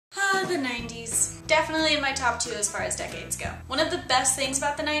love the 90s. Definitely in my top 2 as far as decades go. One of the best things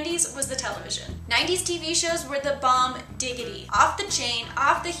about the 90s was the television. 90s TV shows were the bomb diggity. Off the chain,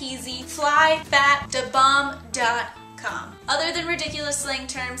 off the heezy, fly, fat, da bomb.com. Other than ridiculous slang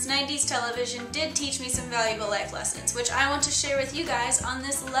terms, 90s television did teach me some valuable life lessons, which I want to share with you guys on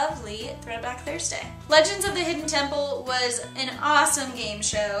this lovely Throwback Thursday. Legends of the Hidden Temple was an awesome game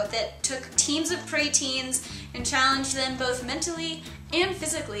show that took teams of preteens and challenged them both mentally and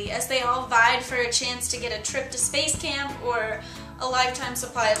physically as they all vied for a chance to get a trip to space camp or a lifetime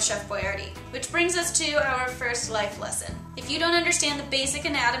supply of Chef Boyardee. Which brings us to our first life lesson. If you don't understand the basic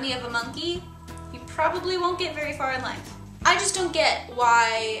anatomy of a monkey, you probably won't get very far in life. I just don't get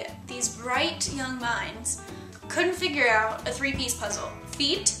why these bright young minds couldn't figure out a 3-piece puzzle.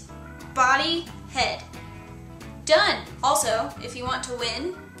 Feet, body, head. Done! Also, if you want to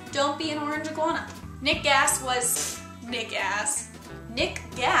win, don't be an orange iguana. Nick Gas was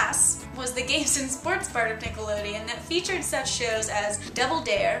the games and sports part of Nickelodeon that featured such shows as Double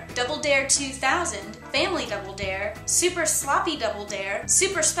Dare, Double Dare 2000, Family Double Dare, Super Sloppy Double Dare,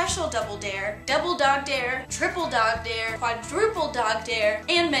 Super Special Double Dare, Double Dog Dare, Triple Dog Dare, Quadruple Dog Dare,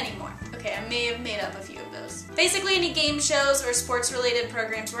 and many more. Okay, I may have made up a few of those. Basically, any game shows or sports-related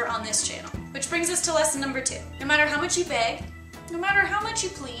programs were on this channel. Which brings us to lesson number 2. No matter how much you beg, no matter how much you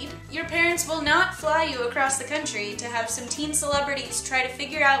plead, your parents will not fly you across the country to have some teen celebrities try to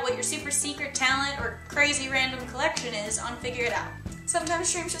figure out what your super secret talent or crazy random collection is on Figure It Out.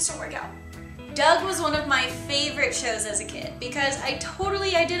 Sometimes dreams just don't work out. Doug was one of my favorite shows as a kid because I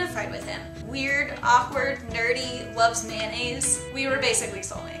totally identified with him. Weird, awkward, nerdy, loves mayonnaise. We were basically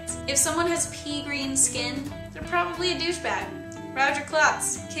soulmates. If someone has pea green skin, they're probably a douchebag. Roger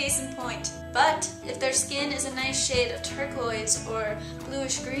Klotz, case in point. But if their skin is a nice shade of turquoise or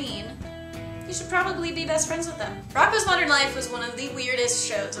bluish green, you should probably be best friends with them. Rocko's Modern Life was one of the weirdest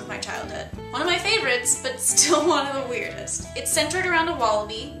shows of my childhood. One of my favorites, but still one of the weirdest. It's centered around a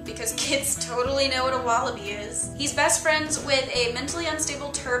wallaby, because kids totally know what a wallaby is. He's best friends with a mentally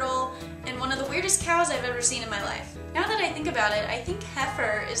unstable turtle and one of the weirdest cows I've ever seen in my life. Now that I think about it, I think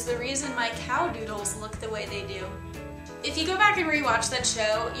heifer is the reason my cow doodles look the way they do. If you go back and rewatch that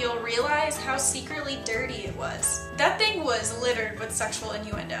show, you'll realize how secretly dirty it was. That thing was littered with sexual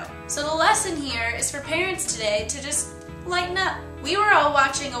innuendo. So the lesson here is for parents today to just lighten up. We were all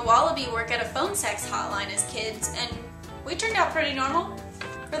watching a wallaby work at a phone sex hotline as kids, and we turned out pretty normal.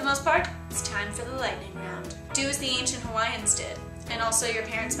 For the most part, it's time for the lightning round. Do as the ancient Hawaiians did. And also your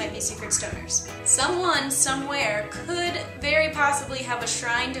parents might be secret stoners. Someone, somewhere, could very possibly have a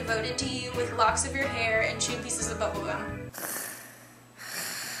shrine devoted to you with locks of your hair and chewed pieces of bubblegum.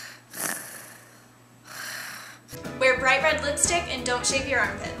 Wear bright red lipstick and don't shave your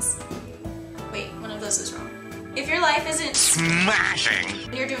armpits. Wait, one of those is wrong. If your life isn't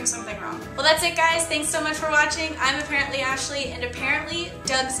smashing, you're doing something wrong. Well, that's it, guys. Thanks so much for watching. I'm apparently Ashley, and apparently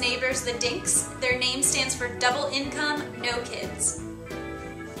Doug's neighbors, the Dinks, their name stands for double income, no kids.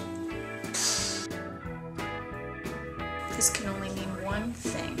 This can only mean one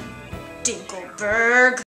thing. Dinkelberg!